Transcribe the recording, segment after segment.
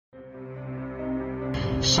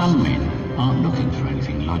Some men aren't looking for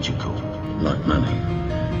anything logical. Like money.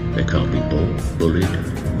 They can't be bought, bullied,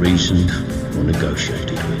 reasoned, or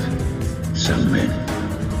negotiated with. Some men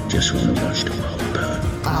just want to watch the world burn.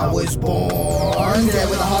 I was born dead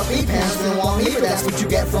with a heartbeat. Parents didn't want me, but that's what you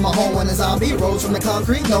get from a home when a zombie rose from the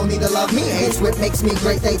concrete. No need to love me. Hate's what makes me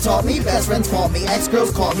great. They taught me. Best friends fought me.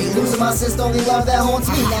 Ex-girls caught me. Losing my sister, only love that haunts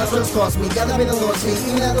me. Now drugs cost me. Gotta be the Lord's feet.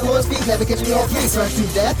 Even at the Lord's feet, never catch me off me. Fresh to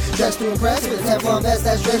death, dressed to impress with a teflon vest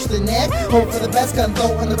that's stretched to the neck. Hope for the best, cuttin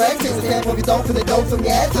throat in the wreck. Takes a camp if you don't for the dope from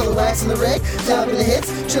your head. Till the wax in the rig. Tell me the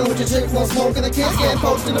hits. Chillin with your chick, no smoking the kids. Getting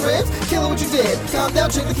poked in the ribs. Killa what you did. Calm down,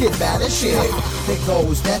 chick the kids bad as shit. It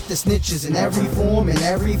goes that the snitches in every form, in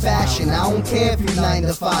every fashion. I don't care if you're 9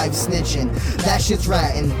 to 5 snitching. That shit's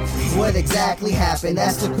rattin. What exactly happened?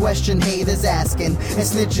 That's the question haters asking. And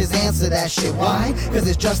snitches answer that shit. Why? Cause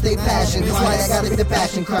it's just their passion. That's why I gotta be the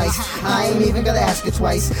passion Christ. I ain't even gonna ask it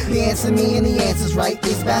twice. The answer me and the answer's right.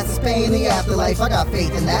 These bastards pay in the afterlife. I got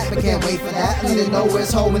faith in that, but can't wait for that. I need to know where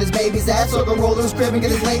his home and his baby's at. So I go roll to his crib and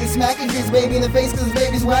get his lady smacking. Get his baby in the face cause his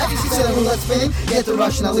baby's whack. Chillin, roulette spinning. Get the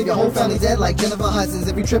rushin. I'll leave your whole family dead like Jennifer Hudsons.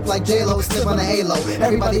 If you trip like J-Lo, slip on a halo.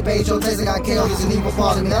 Everybody pays your Tyson got K.o.ed. There's an evil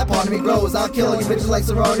part of me. That part of me grows. I'll kill you bitches like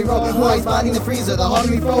sorority roll. Boys body in the freezer. The heart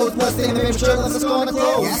of me froze. Plus they never mature unless it's going to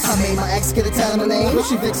close. I made my ex get a tell her name.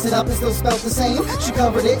 She fixed it up and still spelt the same. She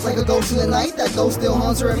covered it like a ghost in the night. That ghost still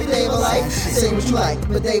haunts her every day of her life. Say what you like,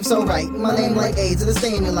 but Dave's so right. My name like AIDS, it's a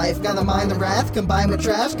stain in life. Got a mind of wrath combined with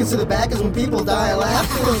trash. Consider back as when people die and laugh.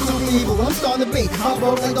 I'm super evil, I'm starting to be. I'm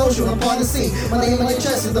broke like Ocean, I'm part of the sea. My name on your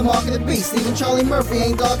chest is the mark of the beast. Even Charlie Murphy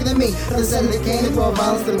ain't darker than me. The descendant of Kane and brought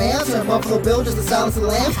violence to man. Turn Buffalo Bill just to silence the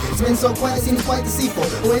lambs. It's been so quiet, it seems quite deceitful.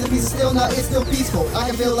 The way the piece is still not, it's still peaceful. I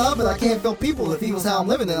can feel love, but I can't feel people. If evil's how I'm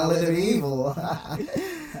living, then I let it be evil.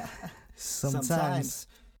 Sometimes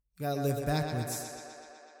you gotta live backwards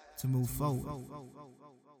to move forward.